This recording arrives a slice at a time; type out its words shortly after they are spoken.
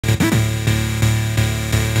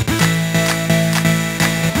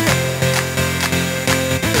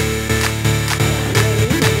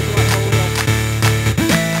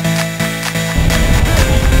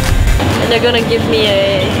they're gonna give me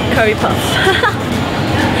a curry puff.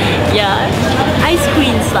 Yeah, ice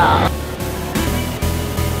cream style.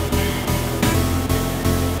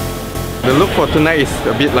 The look for tonight is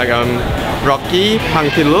a bit like rocky,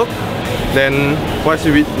 punky look. Then what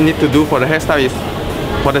we need to do for the hairstyle is,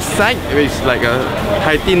 for the side it's like a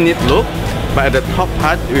tighty knit look, but at the top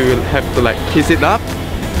part we will have to like kiss it up,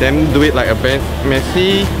 then do it like a bit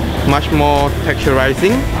messy, much more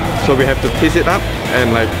texturizing. So we have to kiss it up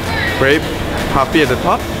and like very puffy at the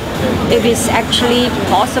top. If it's actually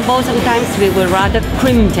possible, sometimes we would rather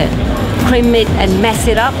cream it and mess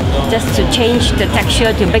it up just to change the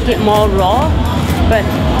texture to make it more raw. But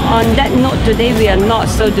on that note, today we are not.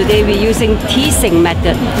 So today we're using teasing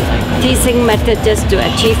method. Teasing method just to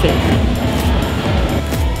achieve it.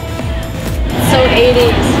 So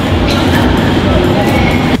 80s.